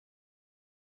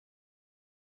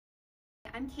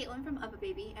I'm Caitlin from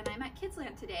Uppababy, and I'm at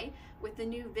Kidsland today with the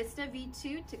new Vista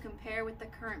V2 to compare with the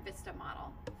current Vista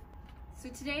model. So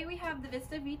today we have the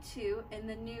Vista V2 in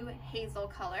the new hazel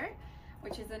color,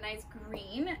 which is a nice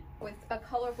green with a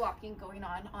color blocking going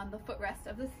on the footrest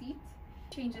of the seat.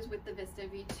 Changes with the Vista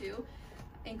V2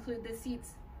 include the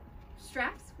seat's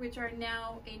straps, which are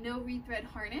now a no rethread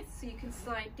harness, so you can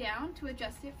slide down to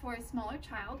adjust it for a smaller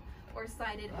child or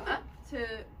slide it up to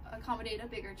accommodate a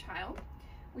bigger child.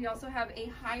 We also have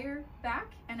a higher back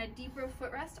and a deeper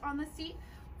footrest on the seat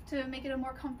to make it a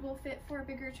more comfortable fit for a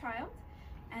bigger child.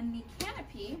 And the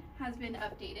canopy has been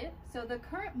updated. So the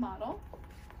current model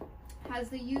has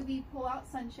the UV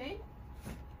pull-out sunshade.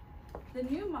 The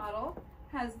new model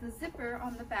has the zipper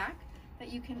on the back that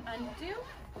you can undo,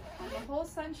 and the whole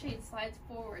sunshade slides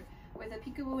forward with a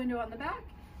peekaboo window on the back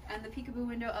and the peekaboo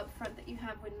window up front that you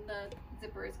have when the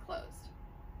zipper is closed.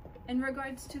 In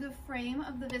regards to the frame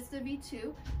of the Vista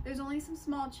V2, there's only some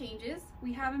small changes.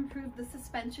 We have improved the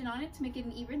suspension on it to make it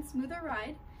an even smoother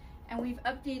ride, and we've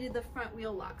updated the front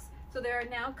wheel locks. So there are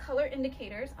now color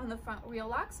indicators on the front wheel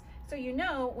locks, so you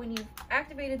know when you've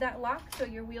activated that lock, so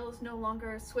your wheel is no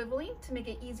longer swiveling to make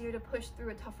it easier to push through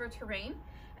a tougher terrain,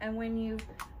 and when you've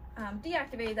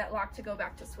deactivated that lock to go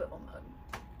back to swivel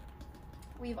mode.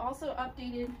 We've also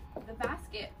updated the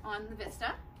basket on the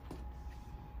Vista.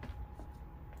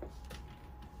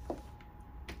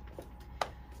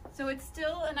 So it's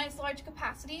still a nice large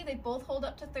capacity. They both hold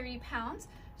up to 30 pounds.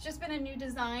 It's just been a new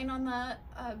design on the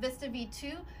Vista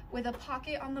V2 with a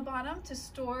pocket on the bottom to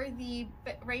store the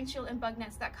rain shield and bug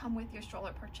nets that come with your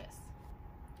stroller purchase.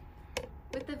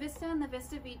 With the Vista and the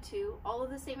Vista V2, all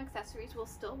of the same accessories will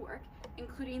still work,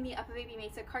 including the Uppababy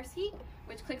Mesa car seat,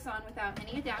 which clicks on without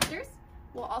any adapters.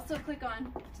 We'll also click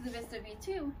on to the Vista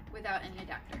V2 without any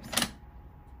adapters.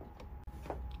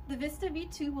 The Vista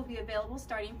V2 will be available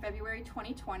starting February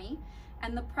 2020,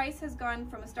 and the price has gone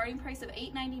from a starting price of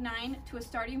 $899 to a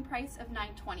starting price of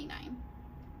 $929.